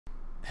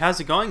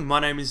How's it going? My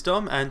name is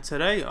Dom, and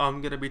today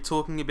I'm going to be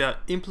talking about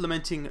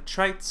implementing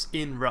traits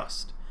in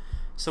Rust.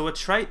 So a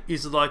trait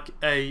is like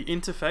a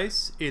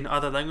interface in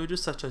other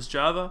languages such as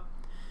Java.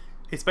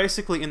 It's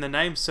basically in the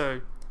name,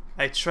 so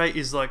a trait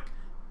is like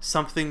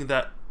something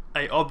that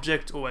a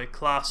object or a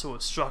class or a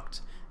struct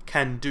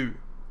can do.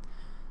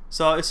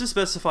 So it's just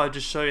specified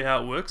to show you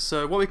how it works.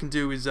 So what we can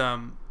do is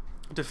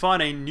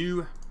define a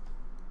new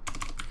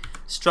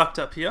struct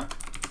up here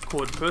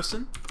called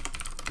person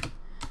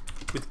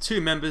with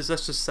two members.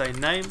 Let's just say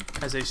name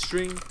as a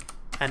string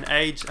and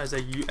age as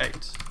a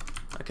U8.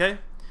 Okay,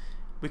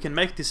 we can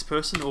make this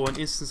person or an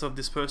instance of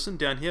this person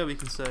down here. We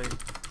can say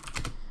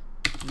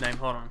name,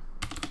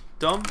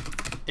 Dom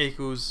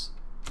equals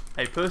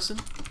a person,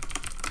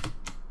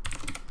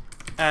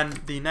 and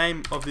the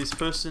name of this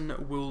person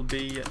will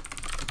be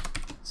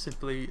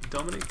simply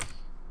Dominic,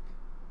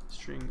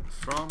 string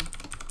from,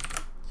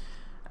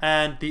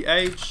 and the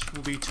age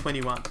will be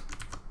 21.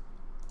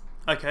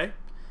 Okay,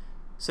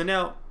 so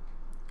now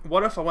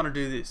what if I want to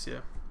do this? Yeah,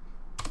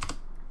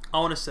 I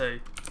want to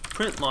say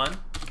print line,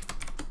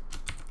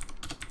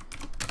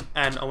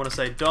 and I want to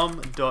say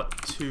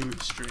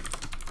dom.toString.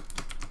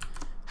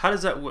 How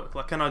does that work?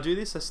 Like, can I do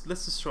this?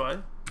 Let's just try.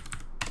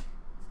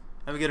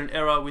 And we get an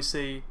error. We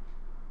see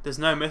there's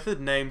no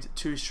method named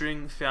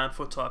toString found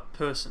for type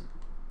person.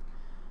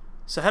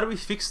 So how do we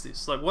fix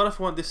this? Like, what if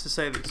I want this to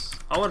say this?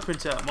 I want to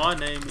print out my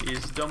name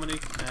is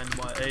Dominic and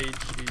my age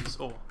is,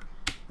 or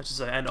let's just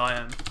say, and I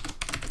am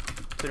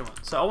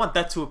 21. So I want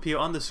that to appear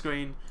on the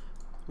screen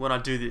when I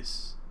do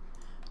this.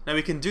 Now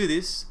we can do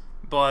this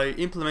by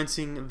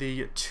implementing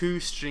the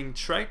toString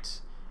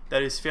trait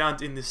that is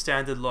found in the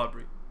standard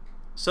library.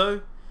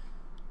 So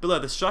below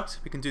the struct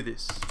we can do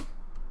this.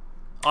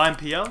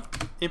 impl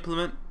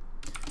implement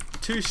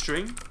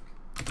toString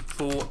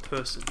for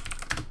person.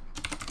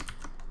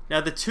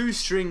 Now the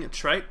toString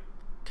trait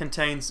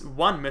contains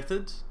one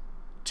method,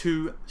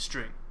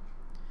 toString.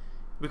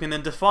 We can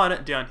then define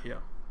it down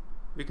here.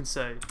 We can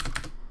say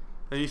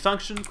a new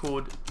function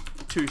called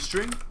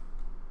toString,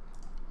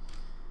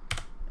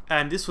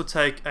 and this will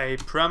take a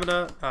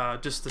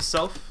parameter, just the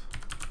self,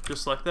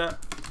 just like that,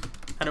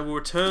 and it will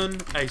return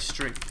a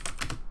string.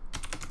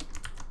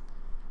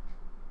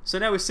 So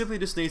now we simply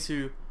just need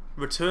to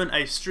return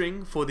a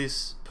string for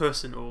this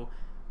person or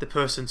the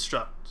person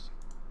struct.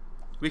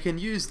 We can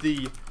use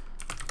the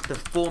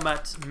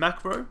format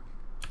macro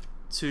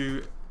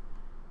to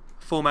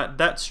format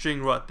that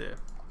string right there.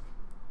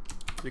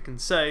 We can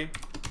say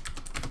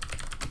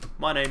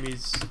my name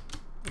is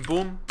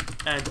boom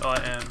and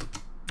I am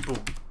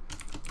boom.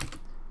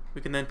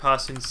 We can then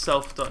pass in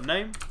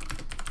self.name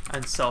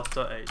and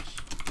self.age.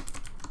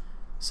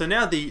 So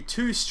now the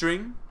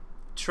toString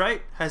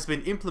trait has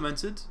been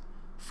implemented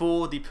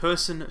for the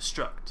person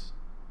struct.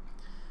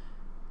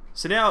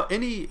 So now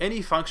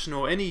any function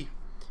or any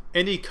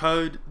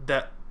code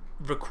that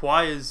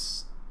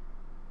requires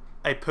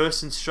a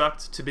person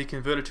struct to be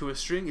converted to a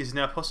string is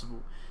now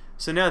possible.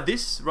 So now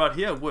this right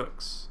here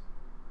works.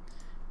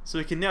 So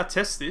we can now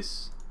test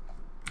this,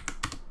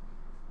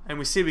 and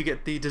we see we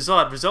get the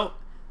desired result.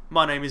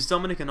 My name is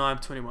Dominic and I am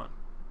 21.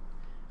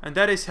 And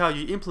that is how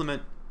you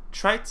implement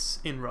traits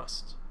in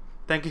Rust.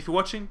 Thank you for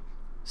watching.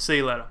 See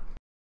you later.